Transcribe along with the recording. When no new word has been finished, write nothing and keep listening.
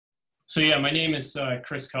So yeah, my name is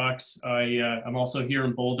Chris Cox. I'm also here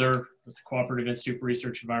in Boulder with the Cooperative Institute for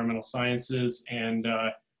Research Environmental Sciences and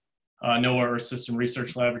NOAA Earth System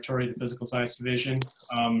Research Laboratory, the Physical Science Division.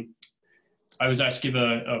 I was asked to give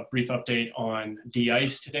a brief update on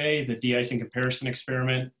de-ice today, the de-icing comparison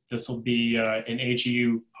experiment. This will be an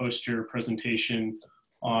AGU poster presentation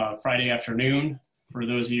Friday afternoon. For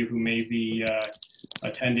those of you who may be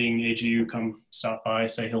attending AGU, come stop by,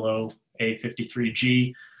 say hello,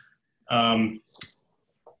 A53G. I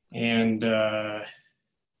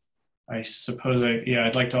suppose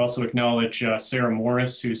I'd like to also acknowledge Sarah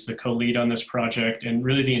Morris, who's the co-lead on this project, and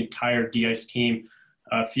really the entire de-ice team,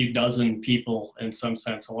 a few dozen people in some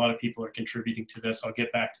sense. A lot of people are contributing to this. I'll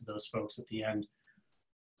get back to those folks at the end.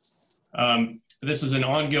 This is an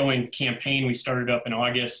ongoing campaign. We started up in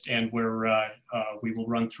August, and we will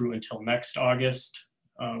run through until next August.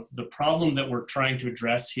 The problem that we're trying to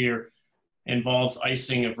address here involves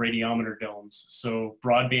icing of radiometer domes. So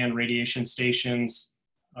broadband radiation stations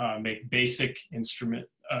make basic measurements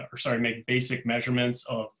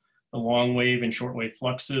of the long wave and short wave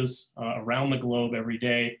fluxes around the globe every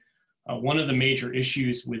day. One of the major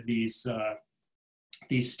issues with these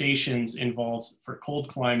stations involves, for cold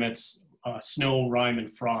climates, snow, rime,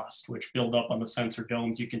 and frost, which build up on the sensor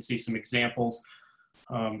domes. You can see some examples.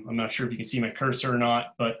 I'm not sure if you can see my cursor or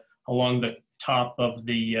not, but along the top of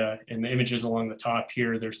in the images along the top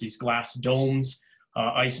here, there's these glass domes.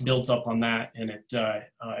 Ice builds up on that, and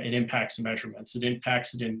it impacts the measurements. It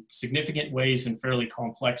impacts it in significant ways, in fairly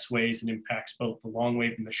complex ways, and impacts both the long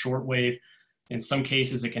wave and the short wave. In some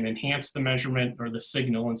cases, it can enhance the measurement or the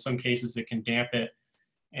signal. In some cases, it can damp it.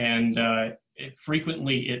 And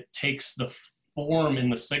frequently, it takes the form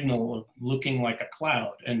in the signal of looking like a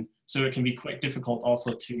cloud. And so it can be quite difficult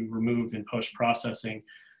also to remove in post-processing.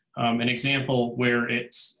 An example where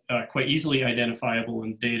it's quite easily identifiable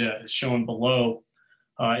in data is shown below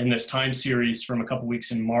in this time series from a couple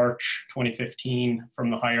weeks in March 2015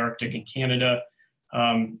 from the high Arctic in Canada.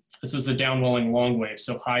 This is the downwelling long wave.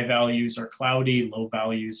 So high values are cloudy, low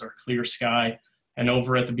values are clear sky. And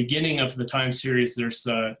over at the beginning of the time series, there's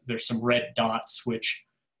some red dots which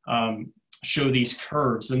show these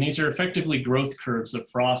curves. And these are effectively growth curves of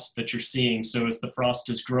frost that you're seeing. So as the frost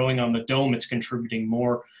is growing on the dome, it's contributing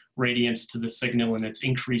more radiance to the signal, and it's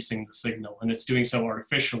increasing the signal, and it's doing so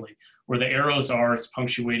artificially. Where the arrows are, it's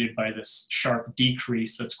punctuated by this sharp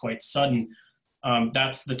decrease that's quite sudden.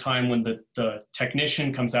 That's the time when the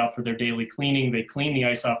technician comes out for their daily cleaning. They clean the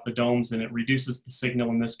ice off the domes, and it reduces the signal,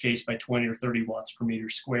 in this case, by 20 or 30 watts per meter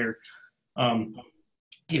squared.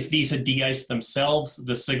 If these had de-iced themselves,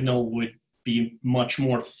 the signal would be much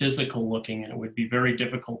more physical looking, and it would be very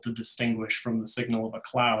difficult to distinguish from the signal of a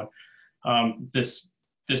cloud.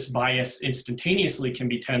 This bias instantaneously can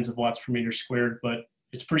be tens of watts per meter squared, but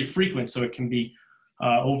it's pretty frequent, so it can be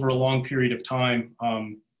over a long period of time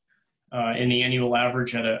in the annual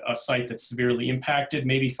average at a site that's severely impacted,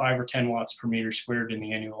 maybe 5 or 10 watts per meter squared in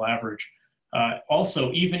the annual average.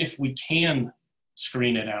 Also, even if we can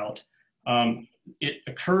screen it out, it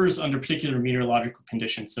occurs under particular meteorological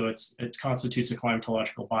conditions, so it constitutes a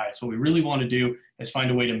climatological bias. What we really want to do is find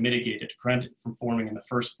a way to mitigate it, to prevent it from forming in the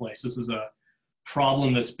first place. This is a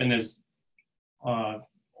problem that's been as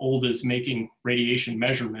old as making radiation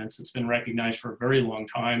measurements. It's been recognized for a very long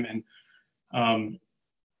time, and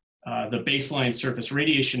the Baseline Surface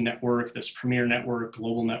Radiation Network, this premier network,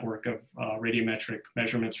 global network of radiometric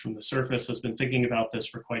measurements from the surface, has been thinking about this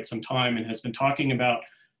for quite some time and has been talking about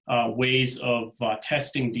ways of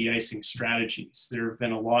testing de-icing strategies. There have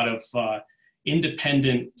been a lot of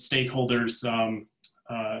independent stakeholders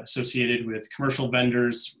associated with commercial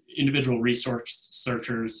vendors, individual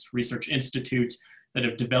researchers, research institutes that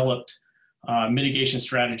have developed mitigation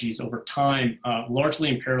strategies over time, largely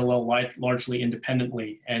in parallel, largely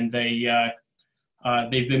independently. And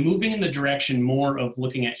they've been moving in the direction more of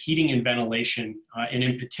looking at heating and ventilation, and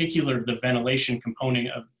in particular, the ventilation component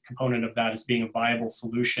of that as being a viable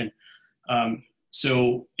solution.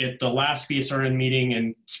 So at the last BSRN meeting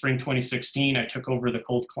in spring 2016, I took over the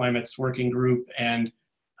Cold Climates Working Group, and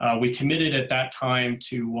we committed at that time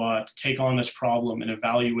to take on this problem and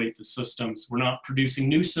evaluate the systems. We're not producing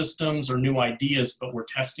new systems or new ideas, but we're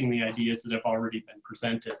testing the ideas that have already been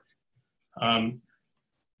presented.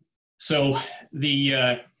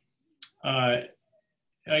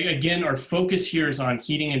 Again, our focus here is on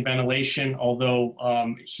heating and ventilation,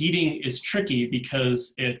 although heating is tricky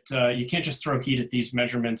because you can't just throw heat at these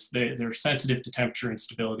measurements. They're sensitive to temperature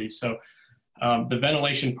instability. So the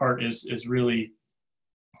ventilation part is really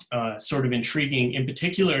sort of intriguing, in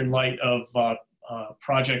particular in light of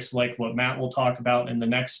projects like what Matt will talk about in the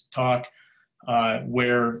next talk,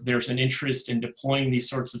 where there's an interest in deploying these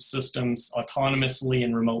sorts of systems autonomously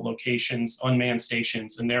in remote locations, unmanned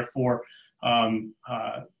stations, and therefore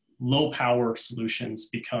low power solutions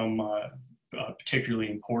become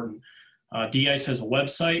particularly important. DICE has a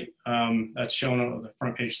website that's shown on the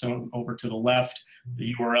front page, shown over to the left,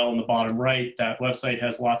 the URL in the bottom right. That website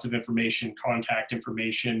has lots of information, contact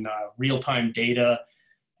information, real-time data,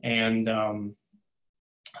 and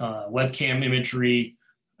webcam imagery,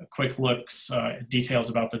 quick looks, details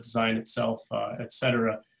about the design itself,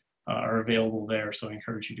 etc., are available there. So I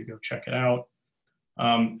encourage you to go check it out.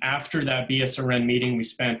 After that BSRN meeting, we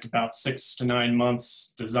spent about 6 to 9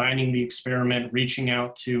 months designing the experiment, reaching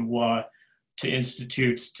out to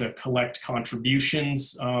institutes to collect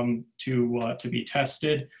contributions to be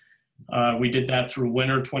tested. We did that through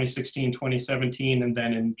winter 2016, 2017, and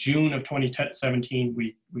then in June of 2017,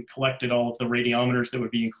 we collected all of the radiometers that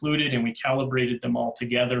would be included, and we calibrated them all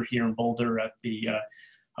together here in Boulder at the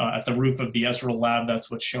roof of the Esra lab. That's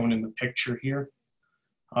what's shown in the picture here.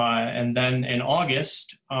 And then in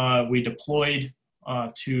August, we deployed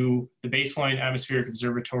to the Baseline Atmospheric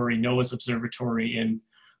Observatory, NOAA's observatory in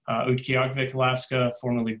Utqiagvik, Alaska,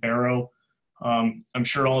 formerly Barrow. I'm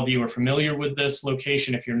sure all of you are familiar with this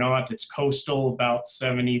location. If you're not, it's coastal, about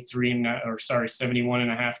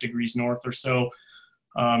 71.5 degrees north or so.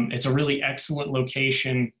 It's a really excellent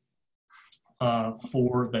location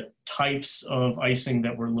for the types of icing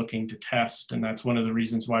that we're looking to test, and that's one of the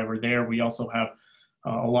reasons why we're there. We also have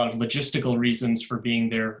a lot of logistical reasons for being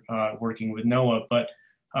there, working with NOAA, but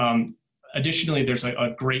additionally, there's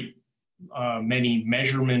a great many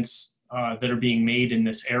measurements that are being made in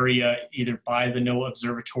this area, either by the NOAA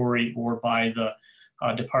Observatory or by the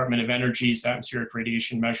Department of Energy's Atmospheric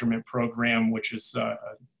Radiation Measurement Program, which is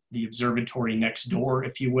the observatory next door,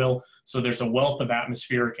 if you will. So there's a wealth of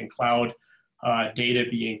atmospheric and cloud data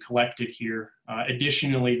being collected here.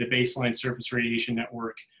 Additionally, the Baseline Surface Radiation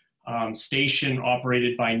Network station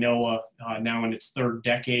operated by NOAA, now in its 3rd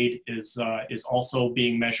decade, is also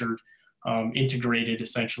being measured, integrated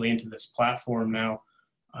essentially into this platform now.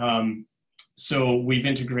 So we've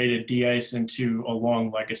integrated DICE into a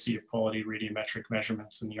long legacy of quality radiometric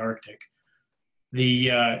measurements in the Arctic.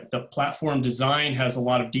 The platform design has a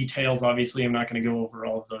lot of details. Obviously, I'm not going to go over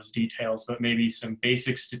all of those details, but maybe some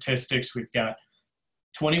basic statistics. We've got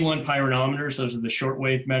 21 pyranometers. Those are the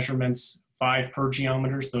shortwave measurements. 5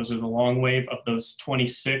 pyrgeometers. Those are the long wave. Of those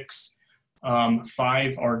 26,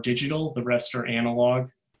 5 are digital. The rest are analog.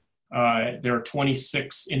 There are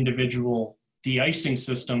 26 individual de-icing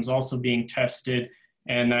systems also being tested,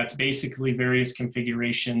 and that's basically various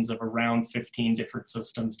configurations of around 15 different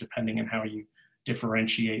systems, depending on how you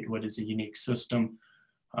differentiate what is a unique system.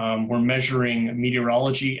 We're measuring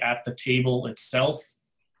meteorology at the table itself.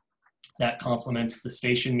 That complements the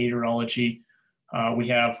station meteorology. We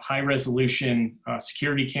have high-resolution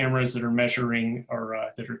security cameras that are measuring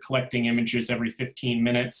or that are collecting images every 15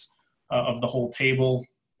 minutes of the whole table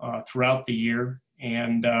throughout the year.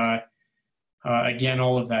 And again,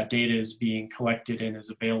 all of that data is being collected and is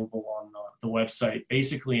available on the website,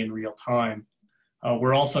 basically in real time.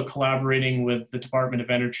 We're also collaborating with the Department of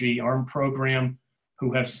Energy ARM program,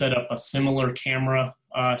 who have set up a similar camera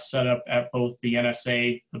setup at both the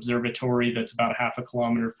NSA observatory that's about 0.5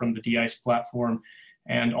 kilometer from the DICE platform,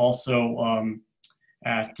 and also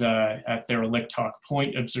at their Aliktok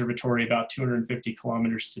Point observatory about 250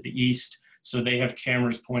 kilometers to the east. So they have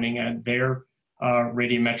cameras pointing at their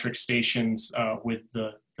radiometric stations with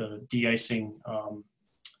the de-icing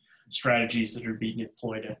strategies that are being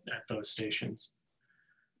deployed at those stations.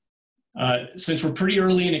 Since we're pretty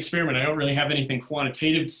early in experiment, I don't really have anything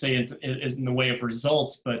quantitative to say in the way of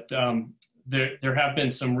results, but there have been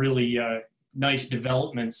some really nice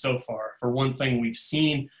developments so far. For one thing, we've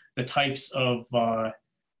seen the types of,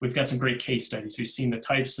 we've got some great case studies. We've seen the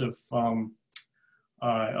types of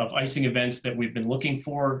icing events that we've been looking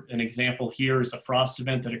for. An example here is a frost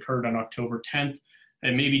event that occurred on October 10th.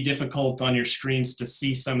 It may be difficult on your screens to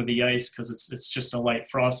see some of the ice because it's just a light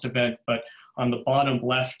frost event, but on the bottom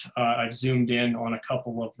left, I've zoomed in on a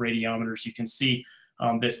couple of radiometers. You can see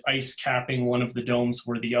this ice capping one of the domes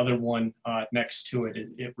where the other one next to it,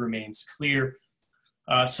 it remains clear.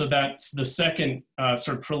 So that's the second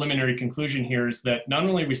sort of preliminary conclusion here, is that not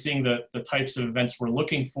only are we seeing the types of events we're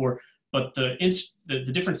looking for, but the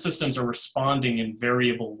different systems are responding in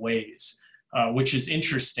variable ways, which is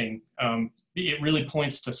interesting. It really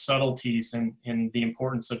points to subtleties in the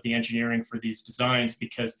importance of the engineering for these designs,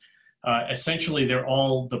 because essentially they're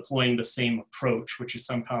all deploying the same approach, which is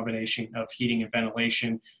some combination of heating and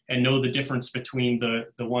ventilation, and know the difference between the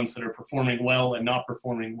ones that are performing well and not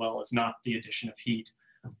performing well is not the addition of heat.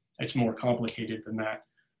 it's more complicated than that.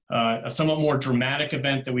 A somewhat more dramatic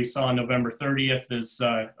event that we saw on November 30th is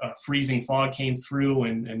a freezing fog came through,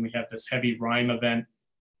 and we have this heavy rime event,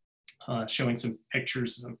 showing some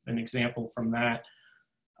pictures of an example from that.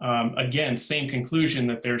 Again, same conclusion,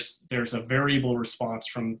 that there's a variable response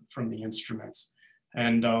from the instruments.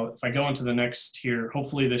 And if I go on to the next here,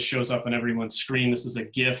 hopefully this shows up on everyone's screen. This is a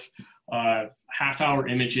GIF, half-hour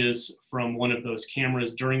images from one of those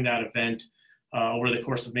cameras during that event, over the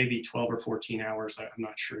course of maybe 12 or 14 hours. I'm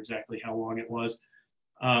not sure exactly how long it was.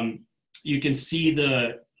 You can see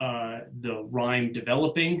the rime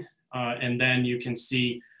developing, and then you can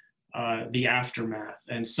see the aftermath.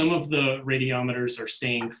 And some of the radiometers are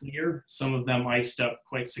staying clear, some of them iced up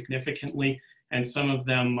quite significantly, and some of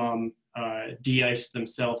them de-iced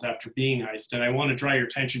themselves after being iced. And I want to draw your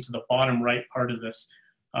attention to the bottom right part of this,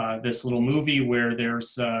 this little movie, where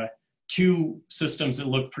there's two systems that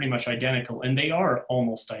look pretty much identical, and they are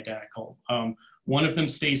almost identical. One of them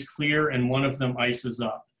stays clear and one of them ices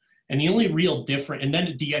up. And the only real difference, and then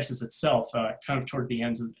it de-ices itself kind of toward the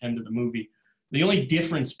end of the movie. The only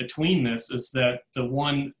difference between this is that the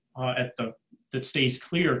one that stays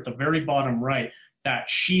clear at the very bottom right, that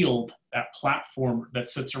shield, that platform that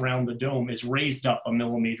sits around the dome, is raised up a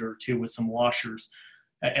millimeter or two with some washers.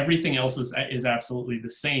 Everything else is absolutely the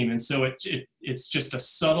same. And so it's just a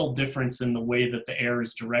subtle difference in the way that the air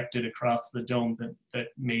is directed across the dome that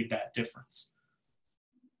made that difference.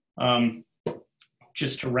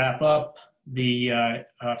 Just to wrap up,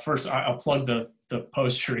 first I'll plug the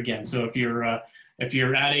poster again. So if you're at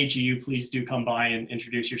AGU, please do come by and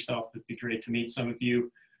introduce yourself. It'd be great to meet some of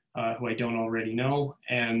you who I don't already know.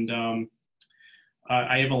 And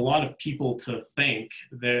I have a lot of people to thank.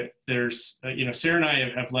 There's, Sarah and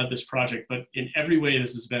I have led this project, but in every way,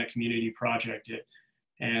 this has been a community project.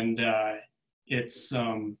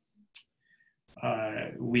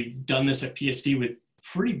 We've done this at PSD with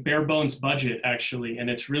pretty bare bones budget, actually, and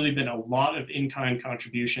it's really been a lot of in-kind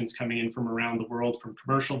contributions coming in from around the world, from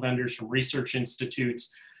commercial vendors, from research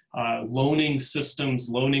institutes, loaning systems,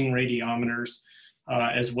 loaning radiometers,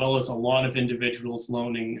 as well as a lot of individuals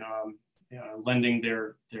lending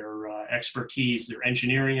their expertise, their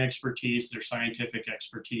engineering expertise, their scientific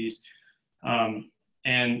expertise.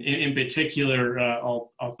 And in particular,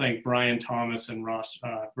 I'll thank Brian Thomas and Ross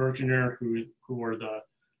Bergener, who are the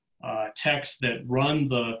techs that run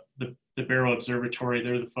the Barrow Observatory.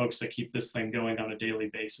 They're the folks that keep this thing going on a daily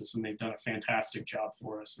basis, and they've done a fantastic job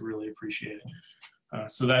for us. I really appreciate it.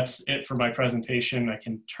 So that's it for my presentation. I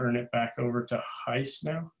can turn it back over to Heis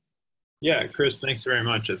now. Yeah, Chris, thanks very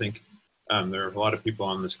much. I think there are a lot of people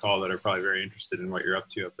on this call that are probably very interested in what you're up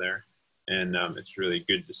to up there. And it's really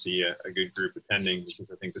good to see a good group attending,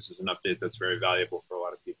 because I think this is an update that's very valuable for a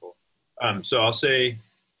lot of people. So I'll say,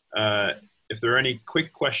 if there are any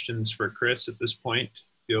quick questions for Chris at this point,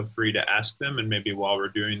 feel free to ask them. And maybe while we're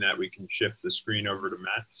doing that, we can shift the screen over to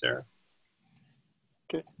Matt. Sarah?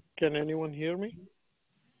 Okay. Can anyone hear me?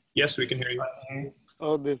 Yes, we can hear you.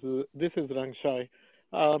 Oh, this is Rangshai.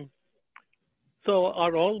 So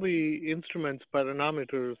are all the instruments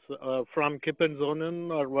parameters from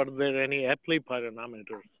Kippenzonen, or were there any Epley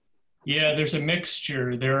parameters? Yeah, there's a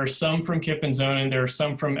mixture. There are some from Kippenzonen, there are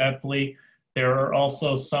some from Epley. There are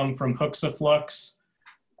also some from Huxaflux,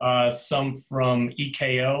 some from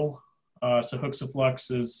EKO. So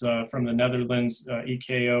Huxaflux is from the Netherlands,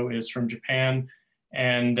 EKO is from Japan,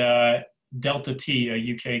 and Delta T, a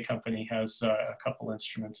UK company, has a couple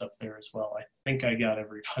instruments up there as well. I think I got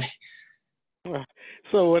everybody.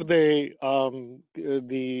 So were they,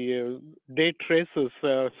 the date traces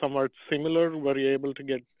somewhat similar? Were you able to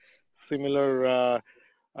get similar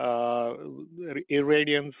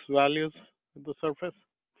irradiance values at the surface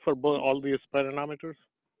for all these parameters?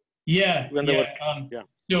 Yeah, yeah.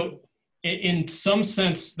 So in some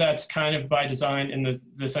sense, that's kind of by design, in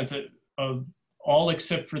the sense that all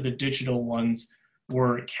except for the digital ones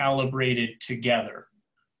were calibrated together.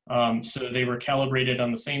 So they were calibrated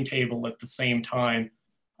on the same table at the same time,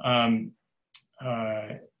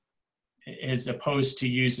 as opposed to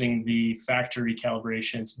using the factory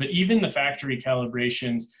calibrations. But even the factory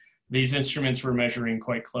calibrations, these instruments were measuring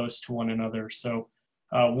quite close to one another. So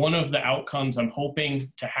one of the outcomes I'm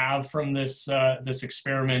hoping to have from this, this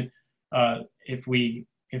experiment, if we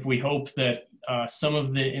hope that some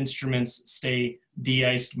of the instruments stay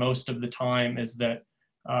de-iced most of the time, is that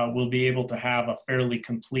we'll be able to have a fairly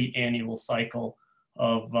complete annual cycle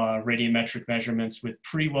of radiometric measurements with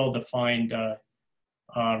pretty well-defined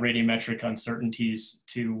radiometric uncertainties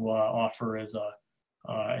to offer as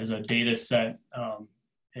a data set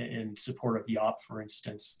in support of YOP, for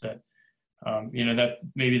instance, that You know, that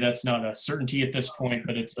maybe that's not a certainty at this point,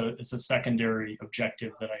 but it's a secondary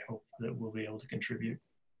objective that I hope that we'll be able to contribute.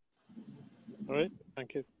 All right,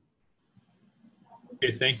 thank you.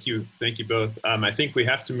 Okay, thank you both. I think we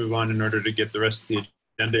have to move on in order to get the rest of the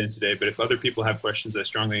agenda in today, but if other people have questions, I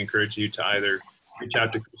strongly encourage you to either reach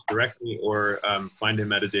out to Chris directly or find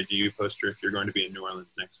him at his AGU poster if you're going to be in New Orleans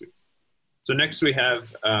next week. So next we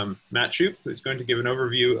have Matt Shoup, who's going to give an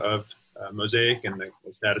overview of Mosaic and the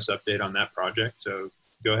status update on that project. So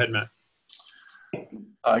go ahead,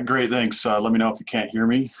 Matt. Great, thanks. Let me know if you can't hear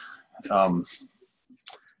me.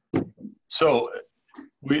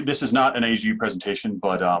 This is not an AGU presentation,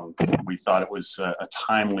 but we thought it was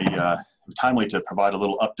timely to provide a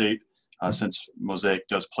little update since Mosaic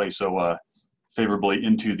does play so favorably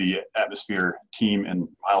into the atmosphere team and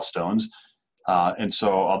milestones. And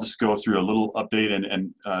so I'll just go through a little update,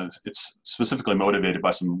 and it's specifically motivated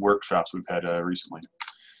by some workshops we've had recently.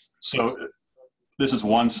 So this is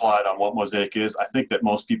one slide on what Mosaic is. I think that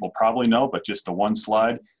most people probably know, but just the one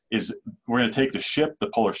slide is we're going to take the ship, the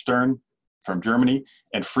Polar Stern, from Germany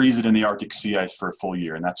and freeze it in the Arctic sea ice for a full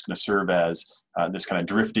year. And that's going to serve as this kind of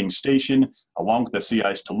drifting station along with the sea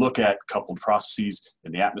ice to look at coupled processes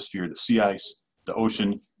in the atmosphere, the sea ice, the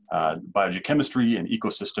ocean, biogeochemistry and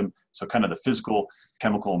ecosystem. So kind of the physical,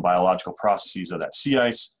 chemical, and biological processes of that sea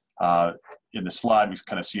ice. In the slide, we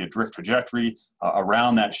kind of see a drift trajectory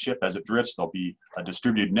around that ship as it drifts. There'll be a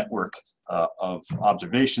distributed network of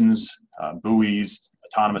observations, buoys,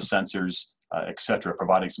 autonomous sensors, et cetera,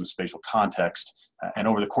 providing some spatial context. And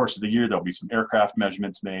over the course of the year, there'll be some aircraft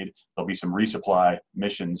measurements made. There'll be some resupply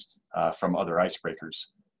missions from other icebreakers.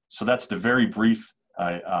 So that's the very brief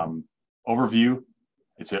overview.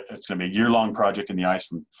 It's going to be a year-long project in the ice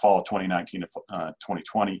from fall of 2019 to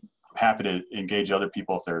 2020. I'm happy to engage other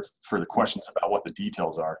people if there are further questions about what the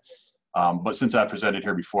details are. But since I presented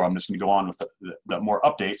here before, I'm just going to go on with the more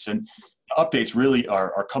updates. And updates really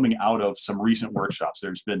are coming out of some recent workshops.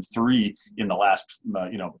 There's been 3 in the last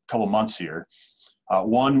couple months here.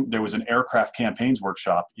 One, there was an aircraft campaigns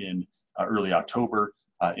workshop in early October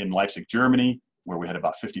in Leipzig, Germany, where we had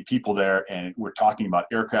about 50 people there, and we're talking about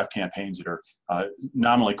aircraft campaigns that are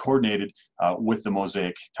nominally coordinated with the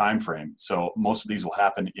Mosaic timeframe. So most of these will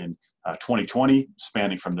happen in 2020,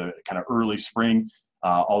 spanning from the kind of early spring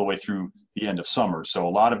all the way through the end of summer. So a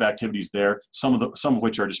lot of activities there, some of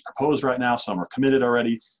which are just proposed right now, some are committed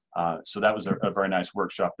already. So that was a very nice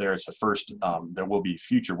workshop there. It's the first, there will be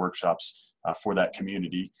future workshops for that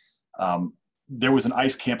community. There was an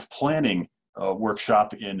ice camp planning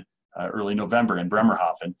workshop in early November in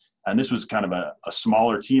Bremerhaven. And this was kind of a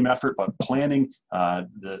smaller team effort, but planning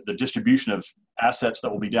the distribution of assets that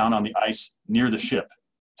will be down on the ice near the ship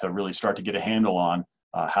to really start to get a handle on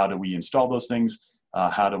how do we install those things,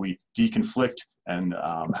 how do we deconflict, and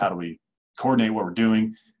how do we coordinate what we're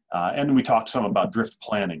doing. And we talked some about drift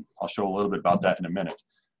planning. I'll show a little bit about that in a minute.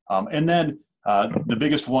 And then the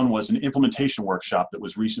biggest one was an implementation workshop that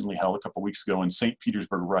was recently held a couple weeks ago in St.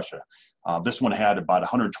 Petersburg, Russia. This one had about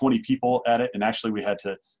 120 people at it, and actually we had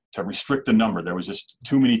to restrict the number. There was just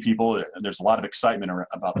too many people. There's a lot of excitement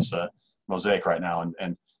about this Mosaic right now,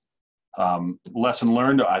 and lesson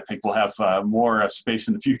learned, I think we'll have more space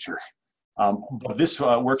in the future. But this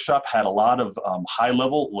workshop had a lot of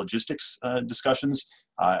high-level logistics discussions.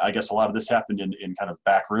 I guess a lot of this happened in kind of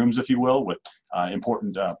back rooms, if you will, with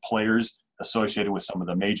important players associated with some of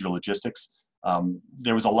the major logistics.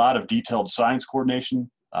 There was a lot of detailed science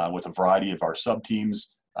coordination with a variety of our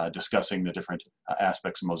sub-teams discussing the different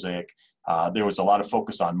aspects of Mosaic. There was a lot of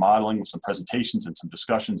focus on modeling with some presentations and some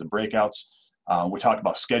discussions and breakouts. We talked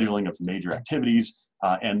about scheduling of major activities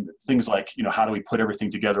and things like, how do we put everything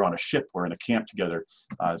together on a ship or in a camp together?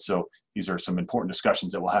 So these are some important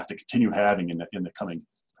discussions that we'll have to continue having in the coming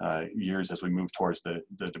years as we move towards the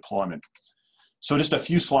deployment. So just a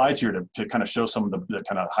few slides here to kind of show some of the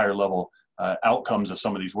kind of higher level outcomes of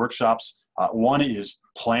some of these workshops. One is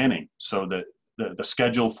planning. So the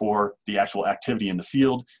schedule for the actual activity in the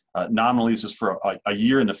field. Nominally, this is for a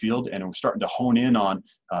year in the field, and we're starting to hone in on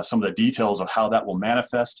some of the details of how that will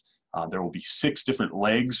manifest. There will be 6 different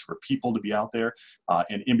legs for people to be out there,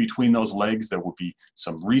 and in between those legs, there will be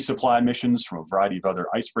some resupply missions from a variety of other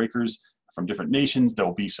icebreakers from different nations. There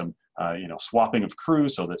will be some swapping of crew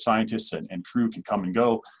so that scientists and crew can come and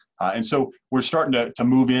go. And so we're starting to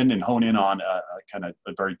move in and hone in on kind of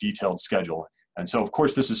a very detailed schedule. And so, of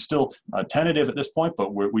course, this is still tentative at this point,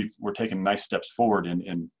 but we're taking nice steps forward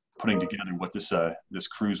in putting together what this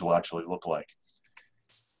cruise will actually look like.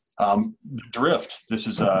 The drift, this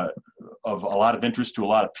is of a lot of interest to a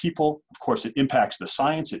lot of people. Of course, it impacts the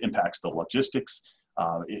science, it impacts the logistics,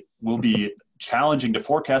 It will be challenging to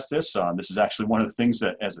forecast this. This is actually one of the things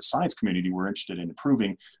that as a science community, we're interested in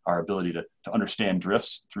improving our ability to understand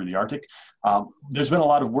drifts through the Arctic. There's been a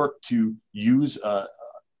lot of work to use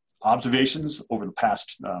observations over the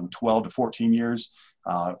past 12 to 14 years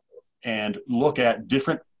and look at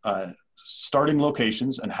different starting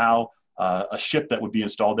locations and how a ship that would be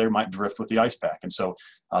installed there might drift with the ice pack. And so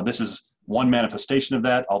this is one manifestation of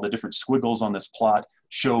that. All the different squiggles on this plot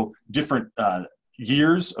show different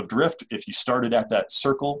years of drift if you started at that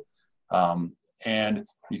circle, and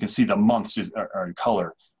you can see the months are in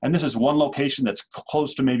color. And this is one location that's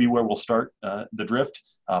close to maybe where we'll start the drift,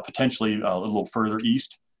 potentially a little further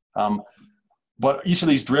east. But each of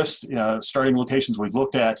these drifts, starting locations we've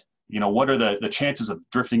looked at, what are the chances of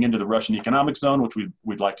drifting into the Russian economic zone, which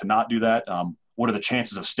we'd like to not do that. What are the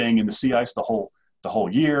chances of staying in the sea ice the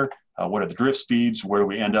whole year? What are the drift speeds? Where do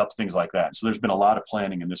we end up? Things like that. So there's been a lot of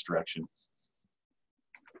planning in this direction.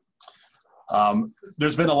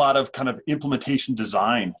 There's been a lot of kind of implementation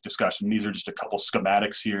design discussion. These are just a couple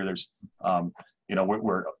schematics here. There's,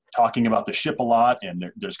 we're talking about the ship a lot, and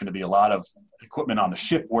there's going to be a lot of equipment on the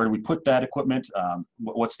ship. Where do we put that equipment?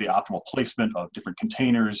 What's the optimal placement of different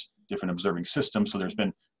containers, different observing systems? So there's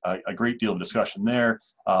been a great deal of discussion there.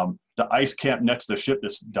 The ice camp next to the ship,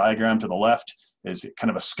 this diagram to the left, is kind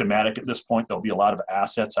of a schematic at this point. There'll be a lot of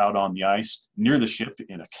assets out on the ice near the ship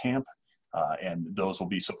in a camp. And those will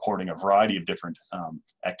be supporting a variety of different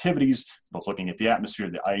activities, both looking at the atmosphere,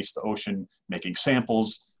 the ice, the ocean, making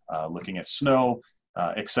samples, looking at snow,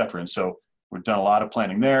 et cetera. And so we've done a lot of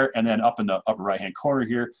planning there. And then up in the upper right-hand corner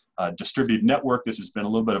here, distributed network. This has been a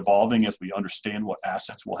little bit evolving as we understand what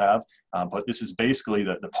assets we'll have. But this is basically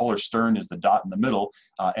the polar stern is the dot in the middle.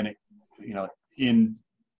 And it, in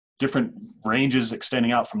different ranges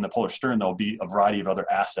extending out from the polar stern, there'll be a variety of other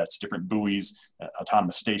assets, different buoys,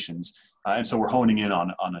 autonomous stations. And so we're honing in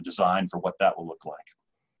on a design for what that will look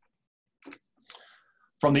like.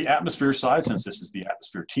 From the atmosphere side, since this is the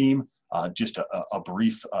atmosphere team, just a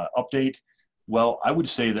brief update. Well, I would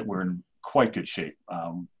say that we're in quite good shape.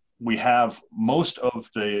 We have most of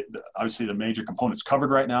obviously the major components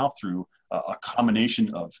covered right now through a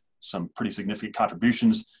combination of some pretty significant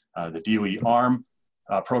contributions. The DOE ARM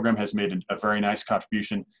program has made a very nice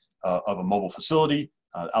contribution of a mobile facility.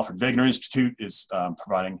 Alfred Wegener Institute is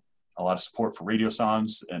providing a lot of support for radio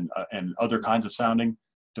sounds and other kinds of sounding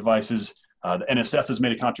devices. The NSF has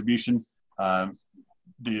made a contribution.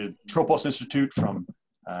 The Tropos Institute from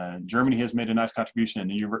Germany has made a nice contribution, and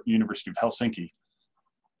the University of Helsinki.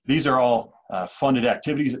 These are all funded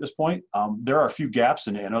activities at this point. There are a few gaps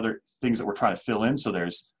and other things that we're trying to fill in. So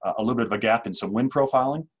there's a little bit of a gap in some wind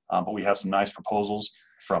profiling, but we have some nice proposals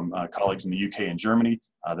from colleagues in the UK and Germany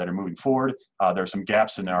that are moving forward. There are some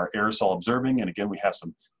gaps in our aerosol observing. And again, we have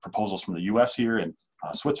some proposals from the US here and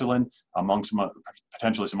Switzerland, among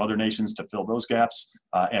potentially some other nations to fill those gaps.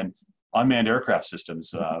 And unmanned aircraft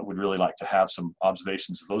systems would really like to have some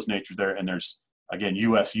observations of those natures there. And there's, again,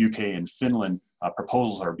 US, UK, and Finland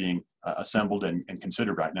proposals are being assembled and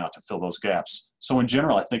considered right now to fill those gaps. So in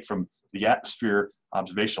general, I think from the atmosphere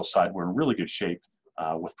observational side, we're in really good shape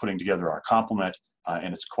with putting together our complement,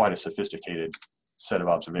 and it's quite a sophisticated set of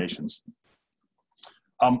observations.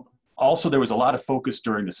 Also, there was a lot of focus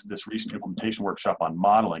during this recent implementation workshop on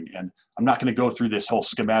modeling, and I'm not going to go through this whole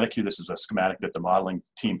schematic here. This is a schematic that the modeling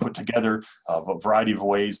team put together of a variety of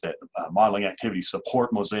ways that modeling activities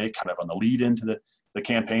support Mosaic kind of on the lead into the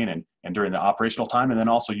campaign and during the operational time, and then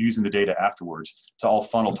also using the data afterwards to all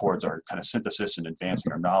funnel towards our kind of synthesis and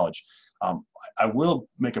advancing our knowledge. I will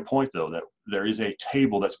make a point, though, that there is a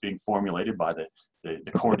table that's being formulated by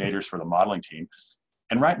the coordinators for the modeling team,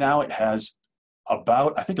 and right now it has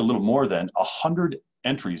about, I think, a little more than 100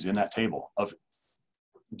 entries in that table of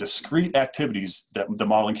discrete activities that the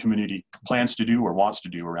modeling community plans to do or wants to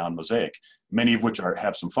do around Mosaic, many of which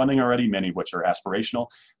have some funding already, many of which are aspirational.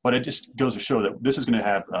 But it just goes to show that this is going to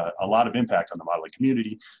have a lot of impact on the modeling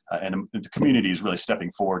community, and the community is really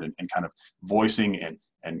stepping forward and kind of voicing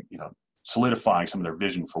and solidifying some of their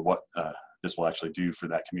vision for what this will actually do for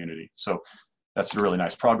that community. So that's a really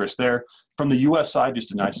nice progress there. From the U.S. side,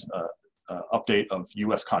 just a nice update of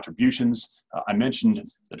U.S. contributions. I mentioned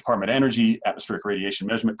the Department of Energy Atmospheric Radiation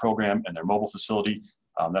Measurement Program and their mobile facility.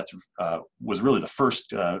 That was really the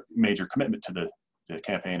first major commitment to the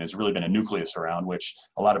campaign. Has really been a nucleus around which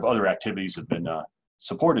a lot of other activities have been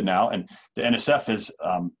supported now. And the NSF has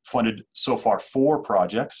funded so far 4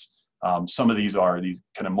 projects. Some of these are these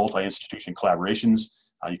kind of multi-institution collaborations.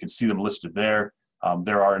 You can see them listed there.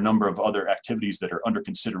 There are a number of other activities that are under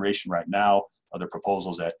consideration right now, other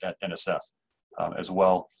proposals at NSF as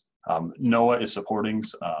well. NOAA is supporting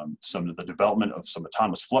some of the development of some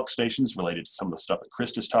autonomous flux stations related to some of the stuff that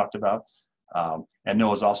Chris just talked about. And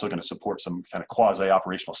NOAA is also going to support some kind of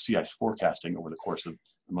quasi-operational sea ice forecasting over the course of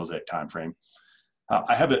the Mosaic timeframe.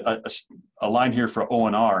 I have a line here for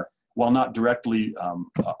ONR. While not directly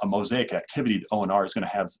a Mosaic activity, ONR is going to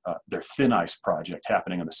have their thin ice project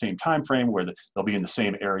happening in the same time frame, where they'll be in the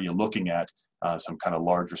same area looking at some kind of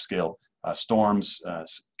larger scale storms, kind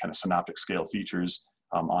of synoptic scale features,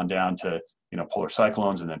 on down to polar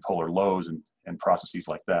cyclones and then polar lows and processes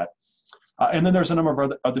like that. And then there's a number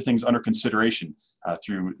of other things under consideration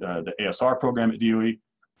through the ASR program at DOE,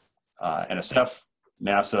 NSF,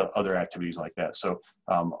 NASA, other activities like that. So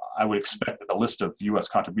I would expect that the list of US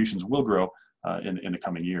contributions will grow in the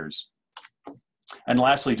coming years. And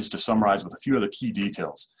lastly, just to summarize with a few of the key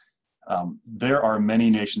details, there are many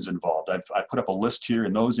nations involved. I put up a list here,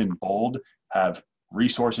 and those in bold have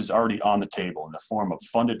resources already on the table in the form of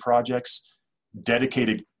funded projects,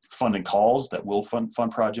 dedicated funding calls that will fund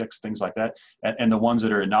projects, things like that. And the ones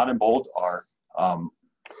that are not in bold are,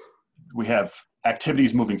 we have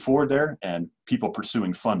activities moving forward there and people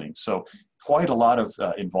pursuing funding. So quite a lot of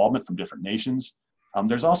involvement from different nations.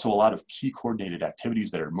 There's also a lot of key coordinated activities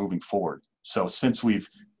that are moving forward. So since we've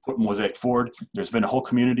put Mosaic forward, there's been a whole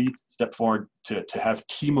community step forward to have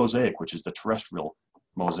T-Mosaic, which is the terrestrial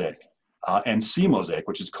mosaic, and C-Mosaic,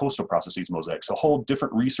 which is coastal processes mosaic. So whole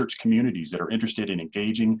different research communities that are interested in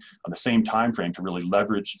engaging on the same time frame to really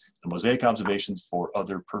leverage the Mosaic observations for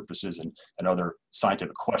other purposes and other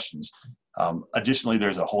scientific questions. Additionally,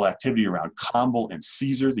 there's a whole activity around COMBL and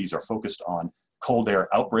CSER. These are focused on cold air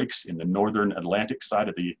outbreaks in the northern Atlantic side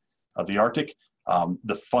of the Arctic.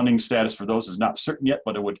 The funding status for those is not certain yet,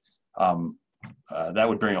 but it would that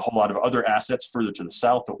would bring a whole lot of other assets further to the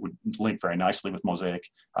south that would link very nicely with Mosaic.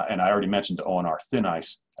 And I already mentioned the ONR thin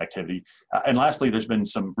ice activity. And lastly, there's been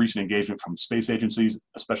some recent engagement from space agencies,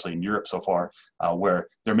 especially in Europe so far, where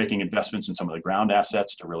they're making investments in some of the ground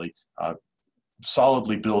assets to really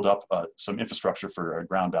solidly build up some infrastructure for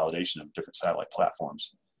ground validation of different satellite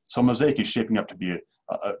platforms. So Mosaic is shaping up to be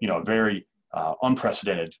a very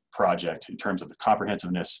unprecedented project in terms of the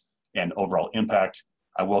comprehensiveness and overall impact.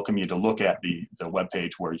 I welcome you to look at the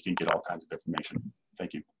webpage where you can get all kinds of information.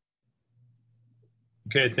 Thank you.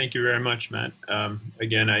 Okay, thank you very much, Matt.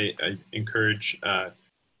 Again, I encourage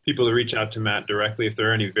people to reach out to Matt directly. If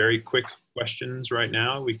there are any very quick questions right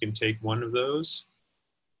now, we can take one of those.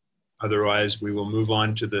 Otherwise, we will move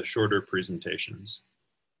on to the shorter presentations.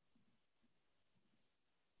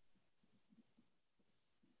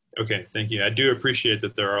 Okay, thank you. I do appreciate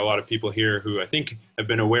that there are a lot of people here who I think have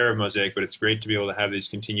been aware of Mosaic, but it's great to be able to have these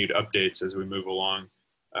continued updates as we move along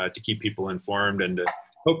to keep people informed and to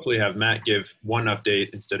hopefully have Matt give one update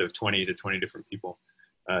instead of 20 to 20 different people.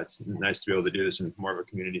 It's nice to be able to do this in more of a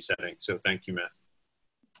community setting. So thank you, Matt.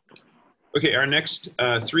 Okay, our next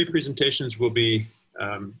 3 presentations will be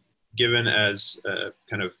given as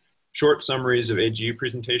kind of short summaries of AGU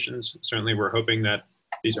presentations. Certainly we're hoping that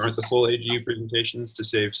these aren't the full AGU presentations to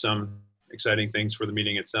save some exciting things for the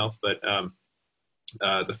meeting itself, but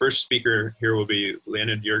the first speaker here will be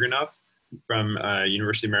Leonid Yurganov from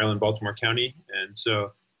University of Maryland, Baltimore County. And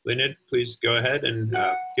so Leonid, please go ahead and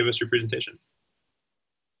give us your presentation.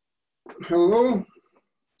 Hello,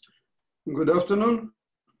 good afternoon.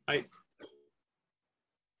 Hi.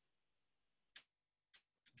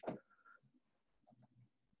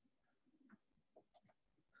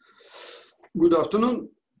 Good afternoon.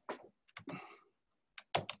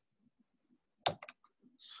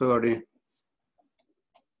 Sorry,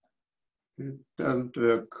 it doesn't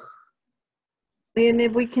work.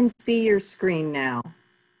 Leonid, we can see your screen now.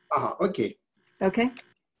 Okay. Okay.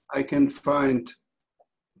 I cannot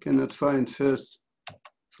find first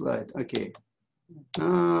slide. Okay.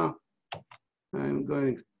 I'm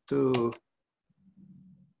going to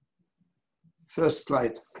first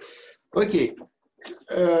slide. Okay.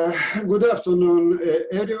 Good afternoon,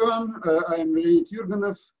 everyone. I'm Leonid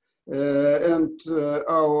Yurganov, and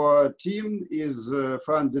our team is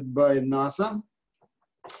funded by NASA.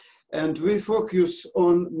 And we focus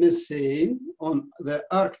on methane, on the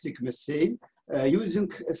Arctic methane,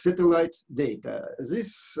 using satellite data.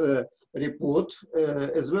 This report,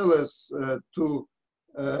 as well as 2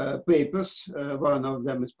 papers, one of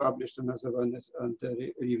them is published, another one is under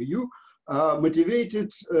review, are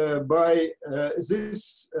motivated by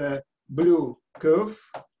this blue curve.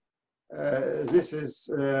 This is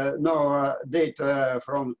NOAA data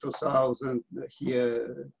from 2000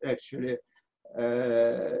 here, actually,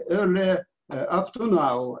 earlier up to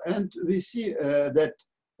now. And we see that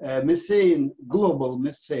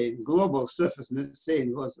global surface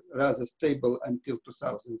methane was rather stable until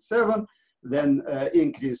 2007, then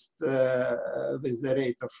increased with the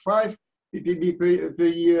rate of 5 ppb per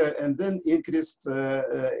year, and then increased,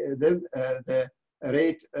 then the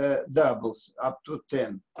rate doubles up to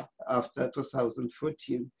 10 after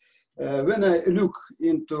 2014. When I look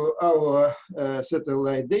into our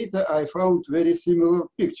satellite data, I found very similar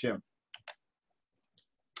picture.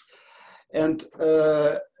 And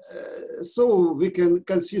so we can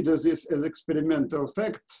consider this as experimental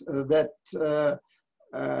fact that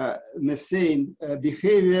methane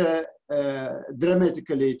behavior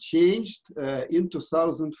dramatically changed in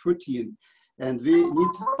 2014, and we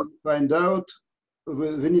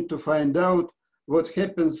need to find out what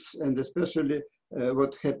happens, and especially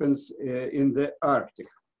what happens in the Arctic.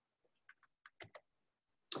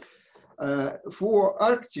 For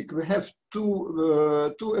Arctic, we have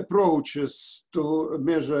two approaches to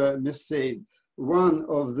measure methane. One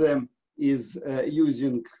of them is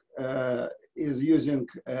using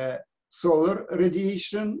solar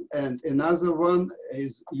radiation, and another one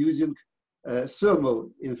is using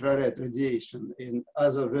thermal infrared radiation. In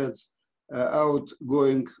other words,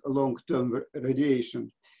 outgoing long-term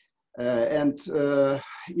radiation. And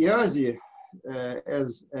EASI,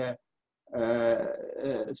 as a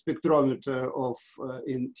spectrometer of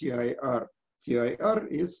in TIR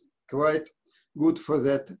is quite good for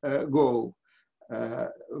that goal.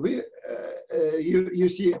 You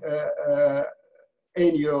see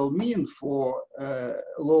annual mean for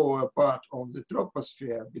lower part of the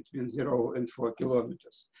troposphere between 0 and 4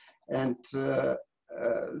 kilometers, and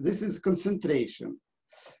this is concentration.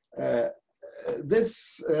 And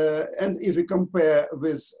if we compare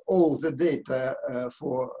with all the data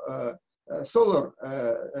for solar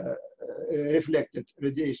reflected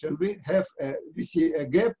radiation, we see a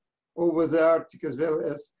gap over the Arctic as well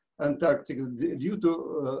as Antarctic due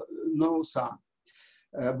to no sun.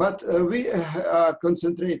 But we are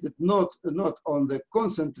concentrated not on the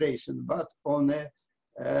concentration, but on a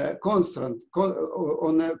contrast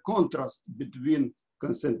between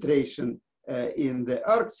concentration in the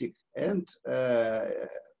Arctic and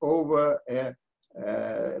over a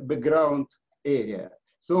background area.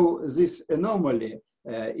 So this anomaly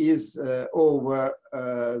is over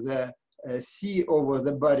the sea, over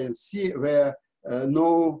the Barents Sea, where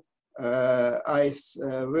no ice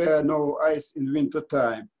in winter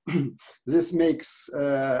time. This makes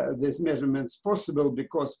these measurements possible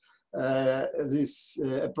because this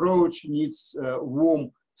approach needs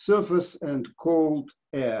warm surface and cold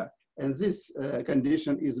air, and this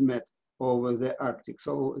condition is met over the Arctic.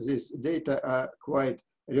 So these data are quite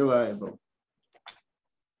reliable.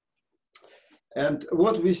 And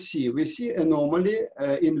what we see anomaly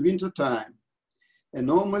in winter time.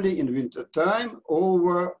 Anomaly in winter time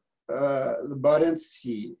over the Barents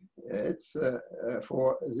Sea. It's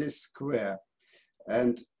for this square.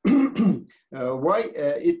 And why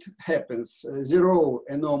it happens? Zero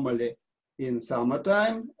anomaly in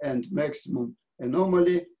summertime and maximum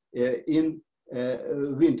anomaly in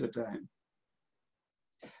winter time.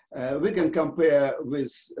 We can compare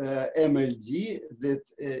with MLD, that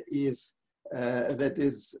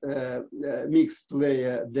is mixed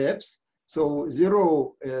layer depth. So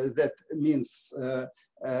zero, that means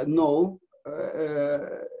no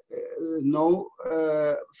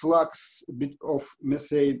flux of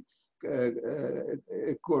methane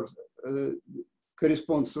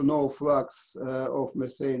corresponds to no flux of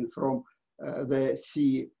methane from the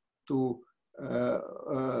sea to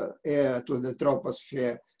air to the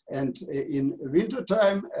troposphere. And in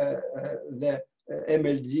wintertime, the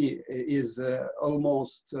MLD is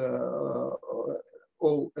almost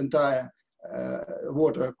entire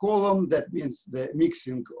water column. That means the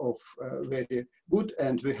mixing of very good,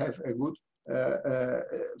 and we have a good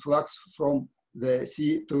flux from the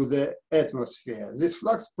sea to the atmosphere. This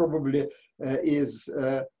flux probably is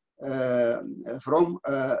from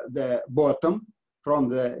the bottom, from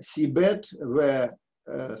the seabed, where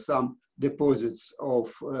some deposits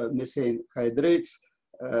of methane hydrates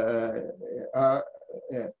are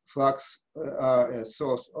a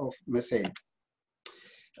source of methane.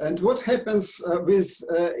 And what happens with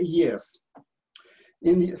years?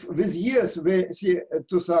 With years, we see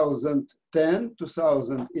 2010,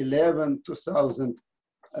 2011,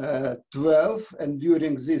 2012, and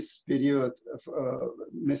during this period,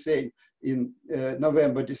 methane in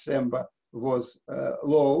November, December was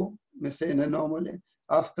low, methane anomaly.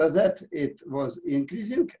 After that, it was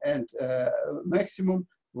increasing, and maximum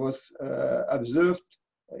was observed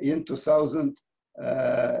in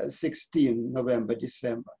 2016, November,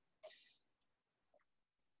 December.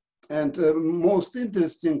 And most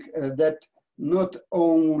interesting that not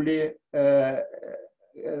only the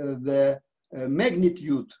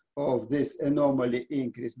magnitude of this anomaly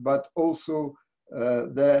increased, but also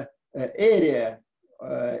the area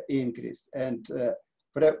increased, and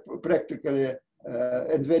practically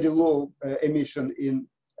and very low emission in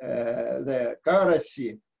the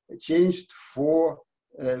Kara-Sea changed for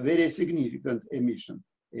very significant emission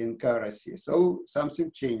in Kara-Sea. So something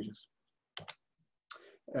changes.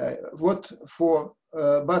 But for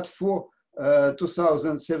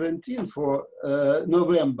 2017, for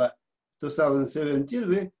November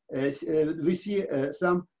 2017, we see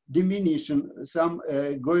some diminution, some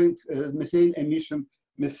going methane emission,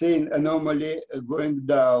 methane anomaly going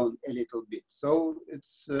down a little bit. So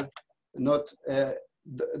it's not,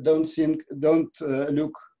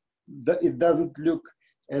 look, it doesn't look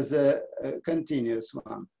as a continuous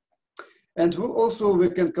one. And we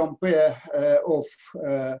can compare of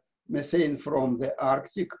methane from the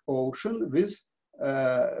Arctic Ocean with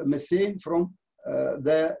methane from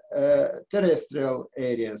the terrestrial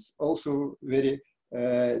areas. Also very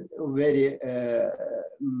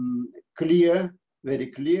clear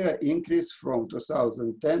increase from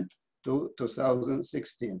 2010 to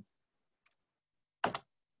 2016.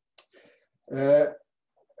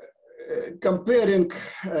 Comparing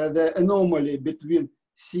the anomaly between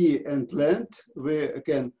sea and land, we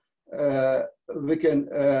can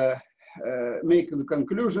make the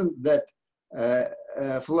conclusion that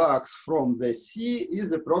flux from the sea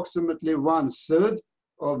is approximately 1/3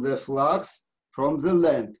 of the flux from the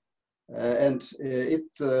land, and it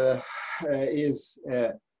is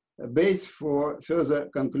a base for further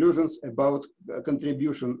conclusions about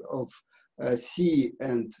contribution of sea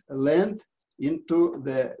and land into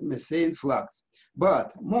the methane flux.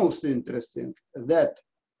 But most interesting that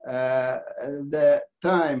the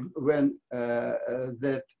time when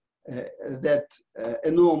that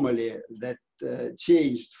anomaly that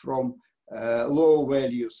changed from low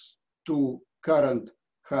values to current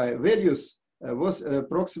high values was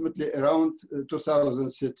approximately around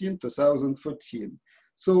 2013, 2014.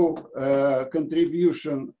 So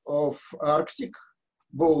contribution of Arctic,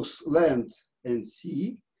 both land and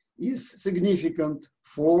sea, is significant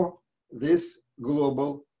for this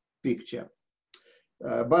global picture.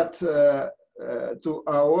 But to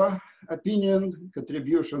our opinion,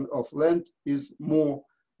 contribution of land is more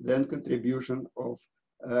than contribution of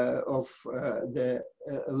the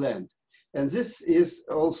land. And this is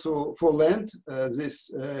also for land, this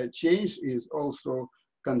change is also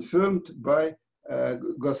confirmed by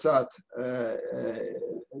GOSAT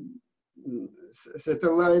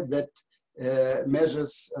satellite that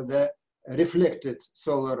measures the reflected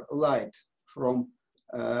solar light from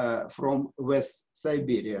West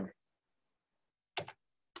Siberia.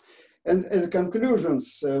 And as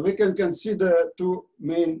conclusions, we can consider two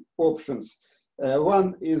main options.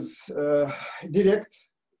 One is direct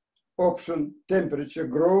option: temperature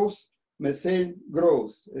growth, methane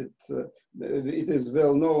growth. It is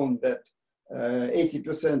well known that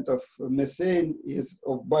 80% of methane is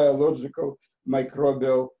of biological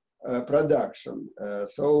microbial production.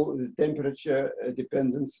 So the temperature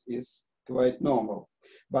dependence is quite normal.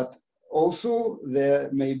 But also there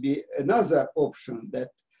may be another option, that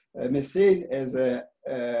methane as a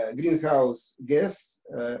greenhouse gas,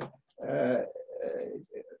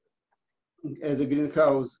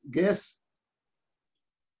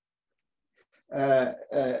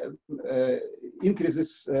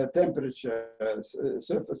 increases temperature,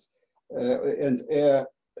 surface and air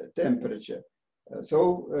temperature.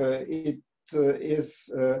 So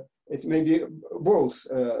it may be both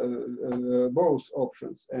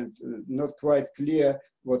options, and not quite clear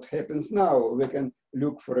what happens now. We can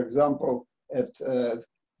look, for example, at the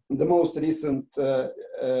most recent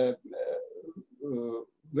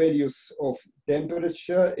values of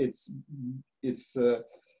temperature. It's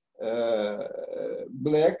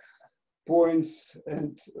black points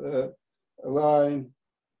and line,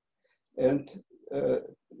 and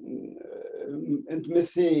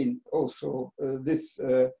methane also.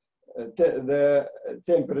 The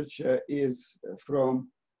temperature is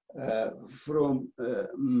from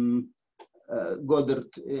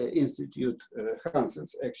Goddard Institute.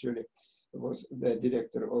 Hansens actually was the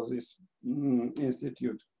director of this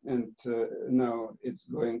institute, and now it's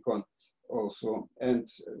going on also. And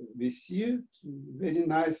we see very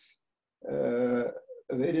nice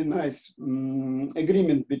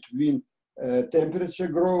agreement between temperature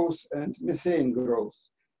growth and methane growth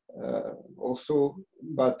also,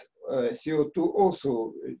 but CO2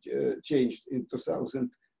 also changed in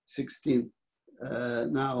 2016.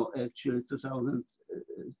 Now actually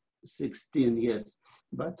 16, yes,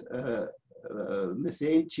 but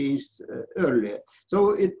methane changed earlier.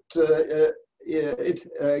 So it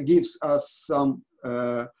gives us some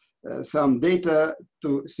data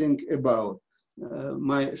to think about.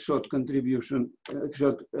 My short contribution,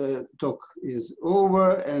 short talk is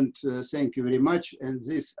over, and thank you very much. And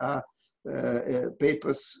these are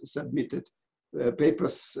papers submitted,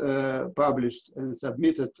 papers published and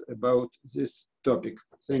submitted about this topic.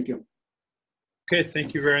 Thank you. Okay,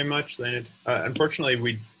 thank you very much, Leonid.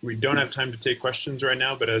 Unfortunately, we don't have time to take questions right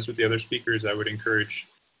now, but as with the other speakers, I would encourage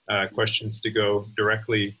questions to go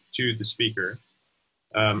directly to the speaker.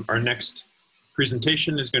 Our next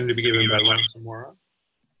presentation is going to be given by Lana Samora.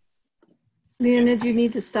 Leonid, you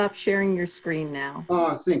need to stop sharing your screen now.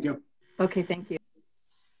 Thank you. Okay, thank you.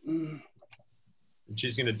 And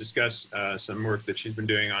she's going to discuss some work that she's been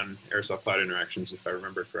doing on aerosol cloud interactions, if I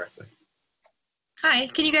remember correctly. Hi,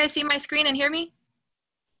 can you guys see my screen and hear me?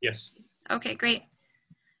 Yes. Okay, great.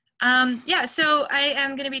 Yeah, so I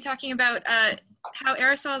am going to be talking about how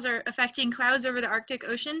aerosols are affecting clouds over the Arctic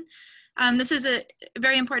Ocean. This is a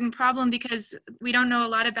very important problem because we don't know a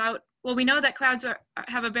lot about, well, we know that clouds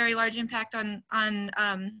have a very large impact on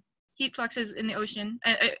heat fluxes in the ocean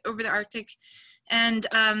over the Arctic. And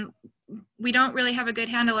we don't really have a good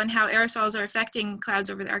handle on how aerosols are affecting clouds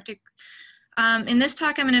over the Arctic. In this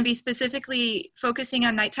talk, I'm going to be specifically focusing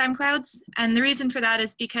on nighttime clouds. And the reason for that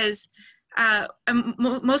is because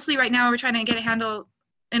mostly right now we're trying to get a handle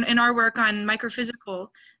in our work on microphysical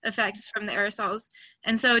effects from the aerosols.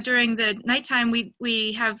 And so during the nighttime,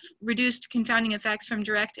 we have reduced confounding effects from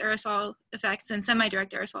direct aerosol effects and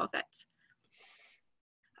semi-direct aerosol effects.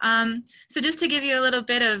 So just to give you a little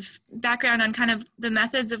bit of background on kind of the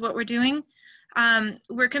methods of what we're doing,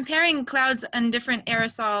 we're comparing clouds and different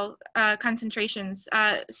aerosol concentrations.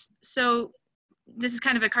 So this is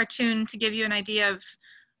kind of a cartoon to give you an idea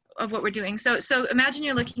of what we're doing. So imagine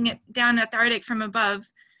you're looking down at the Arctic from above.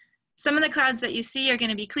 Some of the clouds that you see are going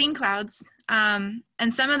to be clean clouds, and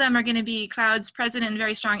some of them are going to be clouds present in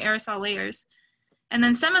very strong aerosol layers. And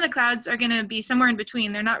then some of the clouds are going to be somewhere in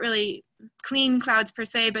between. They're not really clean clouds per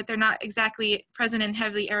se, but they're not exactly present in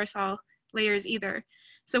heavily aerosol layers either.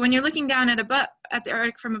 So when you're looking down at the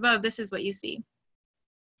Arctic from above, this is what you see.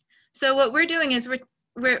 So what we're doing is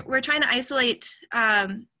we're trying to isolate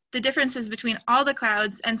the differences between all the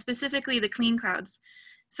clouds and specifically the clean clouds.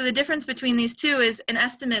 So the difference between these two is an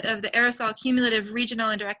estimate of the aerosol cumulative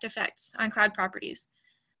regional and direct effects on cloud properties.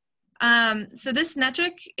 So this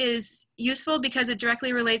metric is useful because it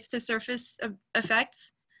directly relates to surface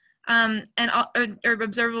effects or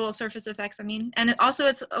observable surface effects, I mean. And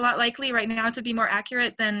it's a lot likely right now to be more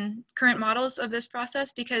accurate than current models of this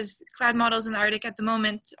process because cloud models in the Arctic at the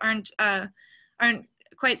moment aren't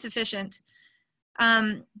quite sufficient.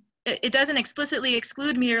 It doesn't explicitly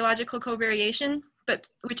exclude meteorological covariation,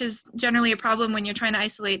 which is generally a problem when you're trying to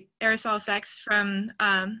isolate aerosol effects from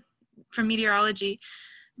meteorology.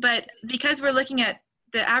 But because we're looking at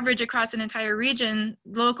the average across an entire region,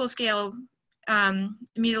 local scale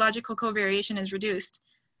meteorological covariation is reduced.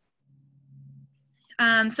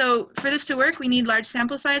 So for this to work, we need large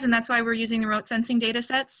sample size, and that's why we're using remote sensing data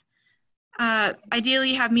sets.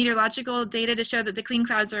 Ideally, you have meteorological data to show that the clean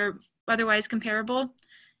clouds are otherwise comparable.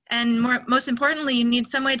 And most importantly, you need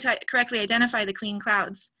some way to correctly identify the clean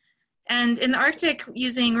clouds. And in the Arctic,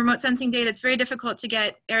 using remote sensing data, it's very difficult to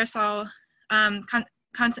get aerosol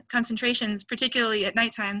concentrations, particularly at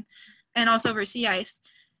nighttime, and also over sea ice.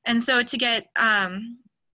 And so to get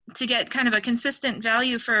kind of a consistent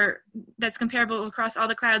value that's comparable across all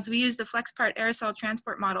the clouds, we use the FlexPart aerosol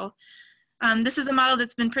transport model. This is a model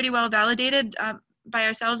that's been pretty well validated by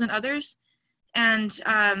ourselves and others. And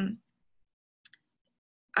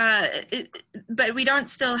but we don't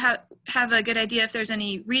still have a good idea if there's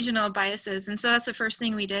any regional biases. And so that's the first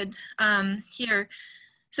thing we did here.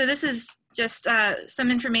 So this is just some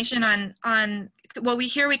information on well, we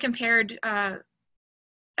compared,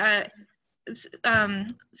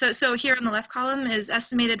 so here on the left column is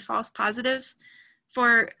estimated false positives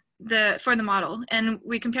for the model. And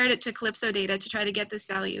we compared it to Calypso data to try to get this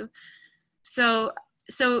value. So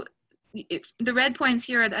the red points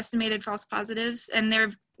here are the estimated false positives, and they're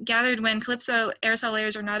gathered when Calypso aerosol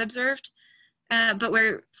layers are not observed, but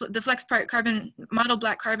where the FlexPart carbon model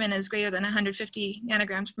black carbon is greater than 150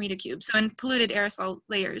 nanograms per meter cube, so in polluted aerosol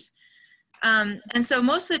layers. And so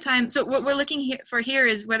most of the time, so what we're looking for here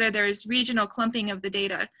is whether there's regional clumping of the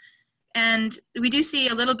data. And we do see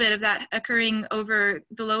a little bit of that occurring over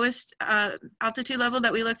the lowest altitude level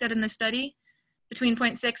that we looked at in the study, between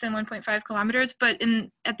 0.6 and 1.5 kilometers, but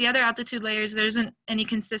at the other altitude layers, there isn't any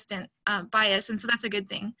consistent bias, and so that's a good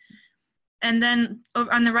thing. And then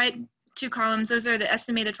over on the right two columns, those are the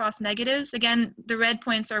estimated false negatives. Again, the red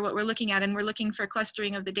points are what we're looking at, and we're looking for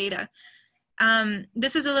clustering of the data.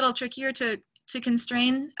 This is a little trickier to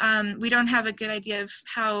constrain. We don't have a good idea of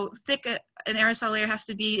how thick an aerosol layer has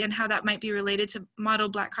to be and how that might be related to model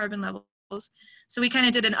black carbon levels. So we kind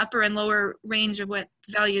of did an upper and lower range of what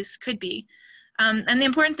values could be. And the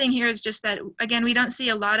important thing here is just that, again, we don't see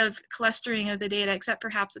a lot of clustering of the data except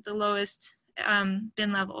perhaps at the lowest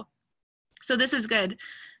bin level. So this is good.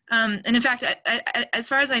 And in fact, as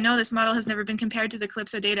far as I know, this model has never been compared to the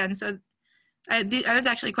Calypso data. And so I was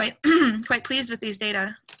actually quite quite pleased with these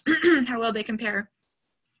data, how well they compare.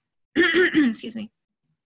 Excuse me.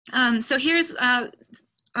 So here's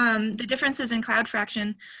the differences in cloud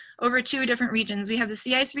fraction over two different regions. We have the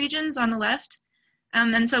sea ice regions on the left.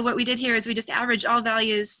 And so what we did here is we just averaged all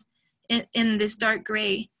values in this dark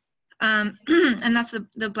gray. And that's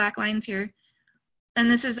the black lines here. And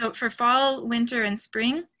this is for fall, winter, and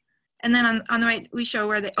spring. And then on the right, we show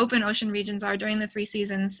where the open ocean regions are during the 3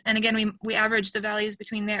 seasons. And again, we average the values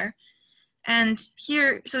between there. And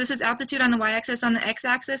here, so this is altitude on the y-axis. On the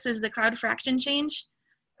x-axis is the cloud fraction change.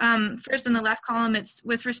 First in the left column, it's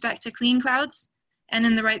with respect to clean clouds. And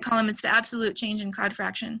in the right column, it's the absolute change in cloud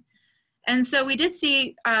fraction. And so we did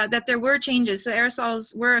see that there were changes. So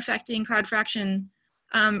aerosols were affecting cloud fraction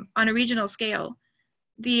on a regional scale.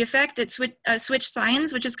 The effect at switch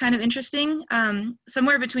signs, which is kind of interesting,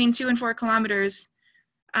 somewhere between 2 and 4 kilometers,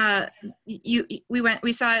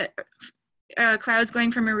 we saw clouds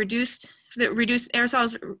going from reduced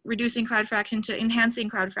aerosols reducing cloud fraction to enhancing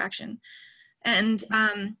cloud fraction. And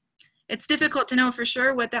it's difficult to know for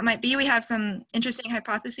sure what that might be. We have some interesting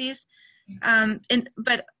hypotheses.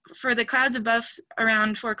 But for the clouds above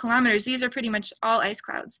around 4 kilometers, these are pretty much all ice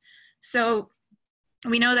clouds. So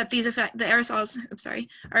we know that the aerosols,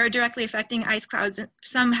 are directly affecting ice clouds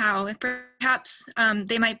somehow. Perhaps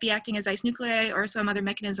they might be acting as ice nuclei or some other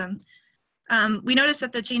mechanism. We noticed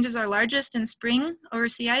that the changes are largest in spring over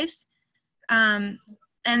sea ice. And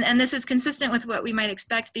this is consistent with what we might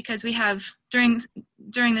expect because we have, during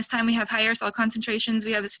this time, we have high aerosol concentrations.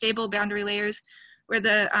 We have stable boundary layers where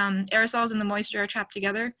the aerosols and the moisture are trapped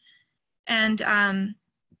together. And and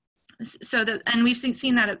we've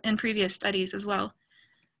seen that in previous studies as well.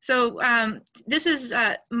 So this is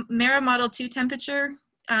MERA Model 2 temperature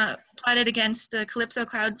plotted against the Calypso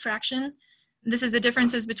cloud fraction. This is the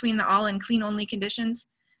differences between the all and clean only conditions.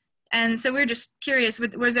 And so we're just curious,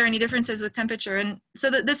 was there any differences with temperature? And so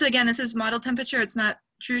this is model temperature. It's not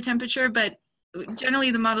true temperature, but generally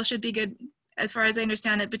the model should be good, as far as I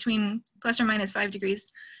understand it, between plus or minus 5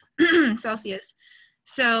 degrees Celsius.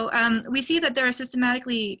 So we see that there are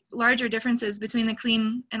systematically larger differences between the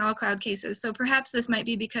clean and all cloud cases. So perhaps this might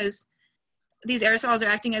be because these aerosols are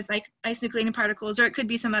acting as like ice nucleating particles, or it could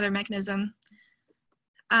be some other mechanism.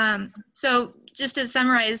 So just to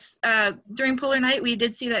summarize, during polar night, we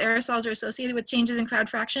did see that aerosols are associated with changes in cloud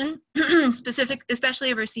fraction,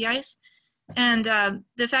 especially over sea ice. And the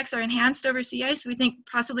effects are enhanced over sea ice. We think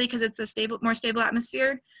possibly because it's a more stable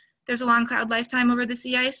atmosphere. There's a long cloud lifetime over the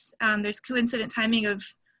sea ice. There's coincident timing of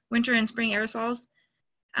winter and spring aerosols.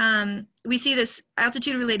 We see this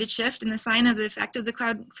altitude-related shift in the sign of the effect of the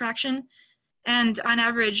cloud fraction. And on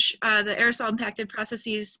average, the aerosol-impacted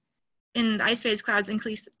processes in the ice phase clouds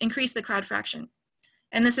increase the cloud fraction.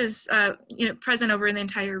 And this is present over the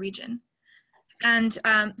entire region. And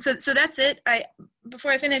so that's it.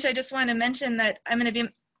 Before I finish, I just want to mention that I'm going to be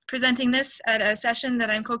presenting this at a session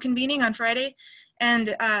that I'm co-convening on Friday.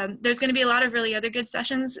 And there's going to be a lot of really other good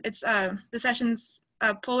sessions. It's the session's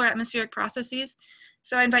polar atmospheric processes.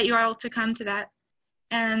 So I invite you all to come to that.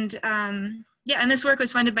 And yeah, and this work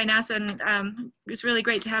was funded by NASA, and it's really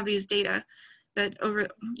great to have these data that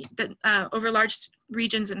over large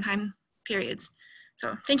regions and time periods.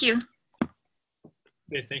 So thank you.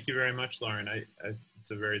 Okay, thank you very much, Lauren.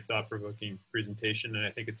 It's a very thought-provoking presentation, and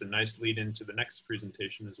I think it's a nice lead into the next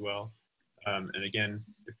presentation as well. And again,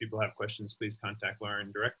 if people have questions, please contact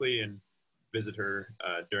Lauren directly and visit her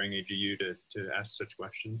during AGU to ask such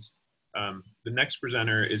questions. The next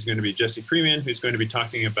presenter is going to be Jessie Freeman, who's going to be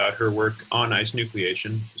talking about her work on ice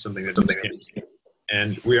nucleation, something that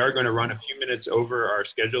and we are going to run a few minutes over our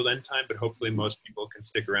scheduled end time, but hopefully most people can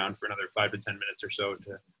stick around for another 5 to 10 minutes or so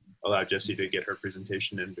to allow Jessie to get her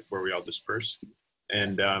presentation in before we all disperse.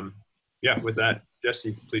 And yeah, with that,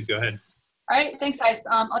 Jessie, please go ahead. All right, thanks guys.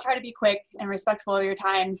 I'll try to be quick and respectful of your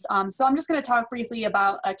times. So I'm just going to talk briefly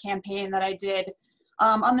about a campaign that I did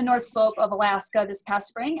on the North Slope of Alaska this past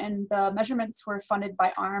spring, and the measurements were funded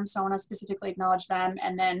by ARM, so I want to specifically acknowledge them.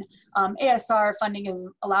 And then ASR funding is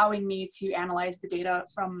allowing me to analyze the data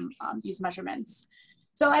from these measurements.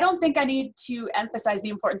 So I don't think I need to emphasize the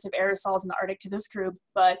importance of aerosols in the Arctic to this group,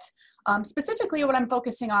 but specifically what I'm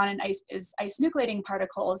focusing on in ice is ice nucleating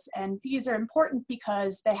particles. And these are important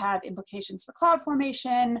because they have implications for cloud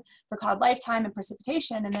formation, for cloud lifetime and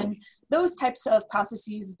precipitation. And then those types of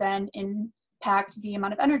processes then impact the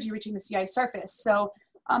amount of energy reaching the sea ice surface. So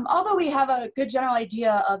although we have a good general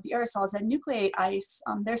idea of the aerosols that nucleate ice,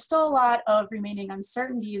 there's still a lot of remaining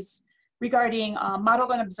uncertainties regarding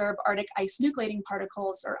modeled and observed Arctic ice nucleating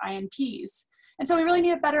particles, or INPs. And so we really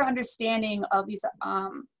need a better understanding of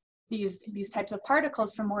these types of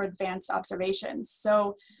particles from more advanced observations.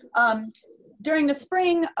 So during the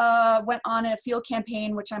spring, went on a field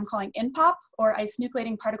campaign, which I'm calling INPOP, or Ice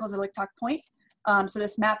Nucleating Particles at Licktock Point. So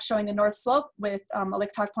this map showing the North Slope with a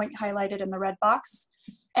Licktock Point highlighted in the red box.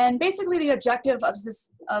 And basically the objective of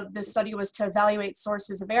this study was to evaluate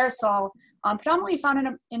sources of aerosol, predominantly found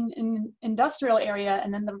in an industrial area,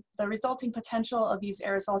 and then the resulting potential of these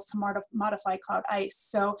aerosols to modify cloud ice.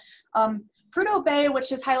 So Prudhoe Bay,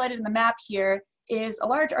 which is highlighted in the map here, is a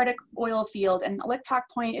large Arctic oil field, and Licktock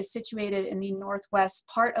Point is situated in the northwest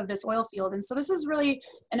part of this oil field. And so this is really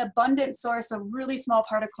an abundant source of really small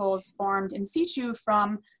particles formed in situ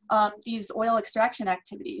from these oil extraction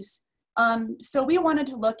activities. So we wanted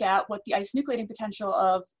to look at what the ice nucleating potential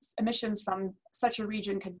of emissions from such a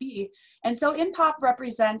region could be. And so INPOP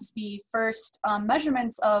represents the first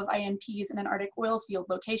measurements of INPs in an Arctic oil field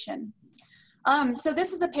location. So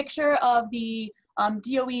this is a picture of the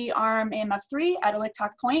DOE ARM AMF3 at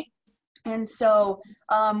Licktock Point. And so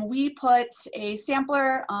we put a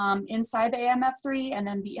sampler inside the AMF3 and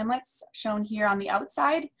then the inlets shown here on the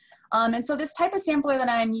outside. And so this type of sampler that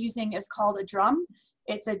I'm using is called a drum.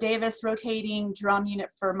 It's a Davis rotating drum unit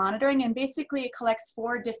for monitoring, and basically it collects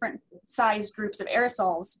 4 different size groups of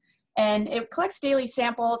aerosols. And it collects daily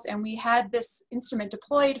samples, and we had this instrument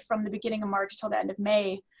deployed from the beginning of March till the end of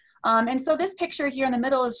May. And so this picture here in the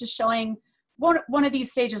middle is just showing what one of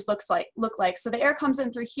these stages look like. So the air comes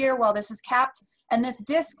in through here while this is capped, and this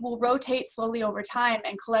disc will rotate slowly over time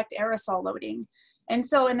and collect aerosol loading. And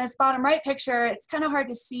so in this bottom right picture, it's kind of hard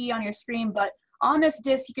to see on your screen, but on this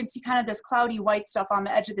disc, you can see kind of this cloudy white stuff on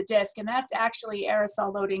the edge of the disc, and that's actually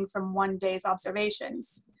aerosol loading from one day's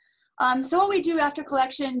observations. So what we do after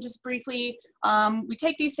collection, just briefly, we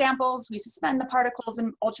take these samples, we suspend the particles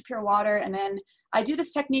in ultra pure water, and then I do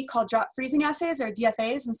this technique called drop freezing assays, or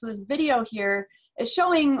DFAs. And so this video here is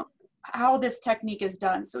showing how this technique is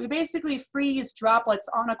done. So we basically freeze droplets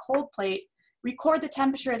on a cold plate, record the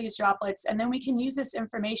temperature of these droplets, and then we can use this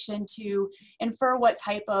information to infer what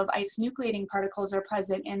type of ice nucleating particles are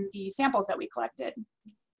present in the samples that we collected.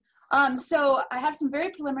 So I have some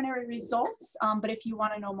very preliminary results, but if you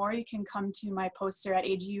want to know more, you can come to my poster at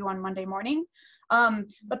AGU on Monday morning.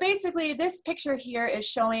 But basically, this picture here is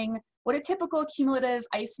showing what a typical cumulative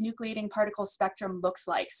ice nucleating particle spectrum looks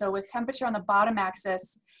like. So with temperature on the bottom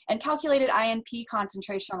axis and calculated INP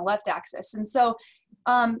concentration on the left axis. And so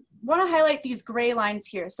want to highlight these gray lines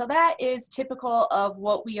here. So that is typical of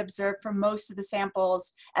what we observe for most of the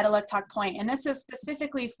samples at Licktock Point. And this is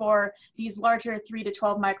specifically for these larger 3 to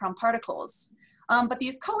 12 micron particles. But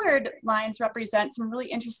these colored lines represent some really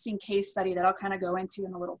interesting case study that I'll kind of go into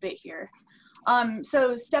in a little bit here.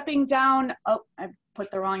 So stepping down, oh, I put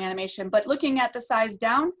the wrong animation, but looking at the size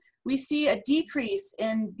down, we see a decrease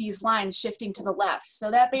in these lines shifting to the left. So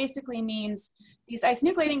that basically means these ice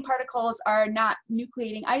nucleating particles are not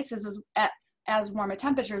nucleating ices at as warm at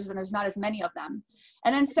temperatures, and there's not as many of them.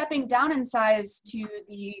 And then stepping down in size to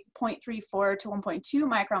the 0.34 to 1.2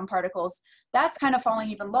 micron particles, that's kind of falling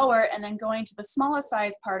even lower, and then going to the smallest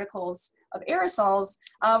size particles of aerosols,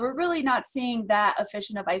 we're really not seeing that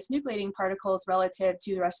efficient of ice nucleating particles relative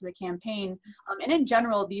to the rest of the campaign. And in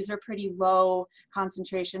general, these are pretty low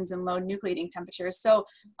concentrations and low nucleating temperatures. So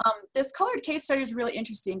this colored case study is really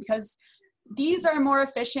interesting because these are more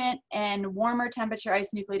efficient and warmer temperature ice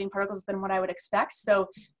nucleating particles than what I would expect. So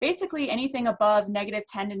basically anything above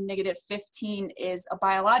 -10 to -15 is a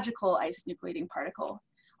biological ice nucleating particle,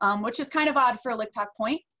 which is kind of odd for a Licktock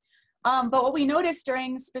Point. But what we noticed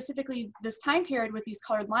during specifically this time period with these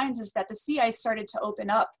colored lines is that the sea ice started to open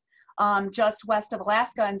up just west of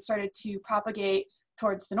Alaska and started to propagate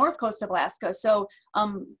towards the north coast of Alaska. So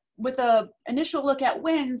with an initial look at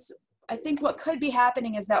winds, I think what could be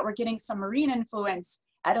happening is that we're getting some marine influence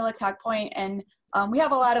at Licktock Point, and we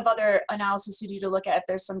have a lot of other analysis to do to look at if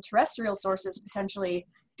there's some terrestrial sources potentially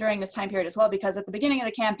during this time period as well, because at the beginning of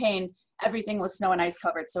the campaign, everything was snow and ice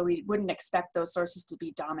covered, so we wouldn't expect those sources to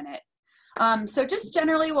be dominant. So just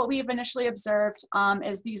generally what we've initially observed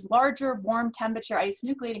is these larger warm temperature ice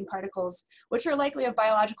nucleating particles, which are likely of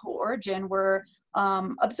biological origin, were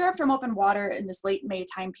observed from open water in this late May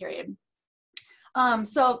time period.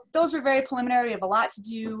 So those were very preliminary. We have a lot to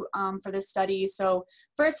do for this study. So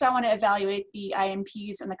first I want to evaluate the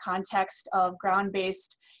IMPs in the context of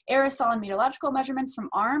ground-based aerosol and meteorological measurements from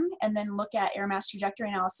ARM, and then look at air mass trajectory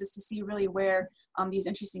analysis to see really where these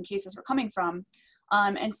interesting cases were coming from.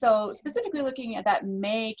 And so specifically looking at that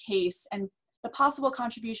May case and the possible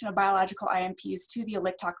contribution of biological IMPs to the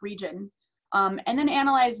Aliktok region. And then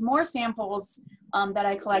analyze more samples that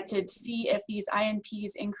I collected to see if these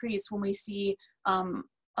IMPs increase when we see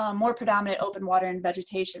more predominant open water and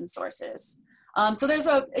vegetation sources. So there's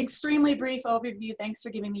an extremely brief overview. Thanks for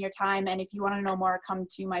giving me your time. And if you want to know more, come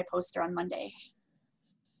to my poster on Monday.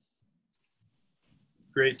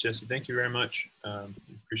 Great, Jesse. Thank you very much.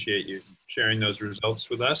 Appreciate you sharing those results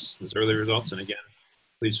with us, those early results. And again,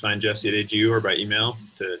 please find Jesse at AGU or by email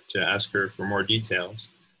to ask her for more details.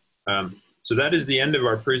 So that is the end of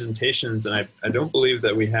our presentations. And I don't believe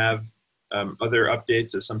that we have other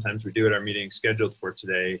updates, as sometimes we do at our meetings, scheduled for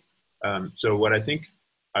today. So what I think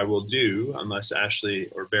I will do, unless Ashley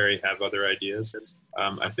or Barry have other ideas,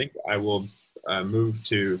 I think I will move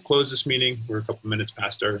to close this meeting. We're a couple minutes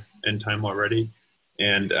past our end time already.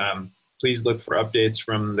 And please look for updates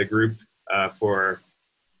from the group for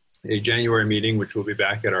a January meeting, which will be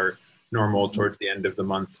back at our normal towards the end of the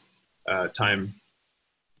month time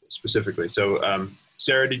specifically. So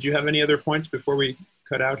Sarah, did you have any other points before we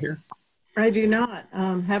cut out here? I do not.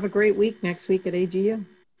 Have a great week next week at AGU.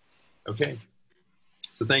 Okay.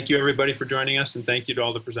 So thank you everybody for joining us, and thank you to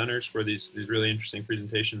all the presenters for these really interesting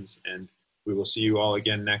presentations, and we will see you all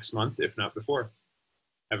again next month, if not before.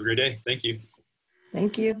 Have a great day. Thank you.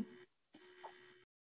 Thank you.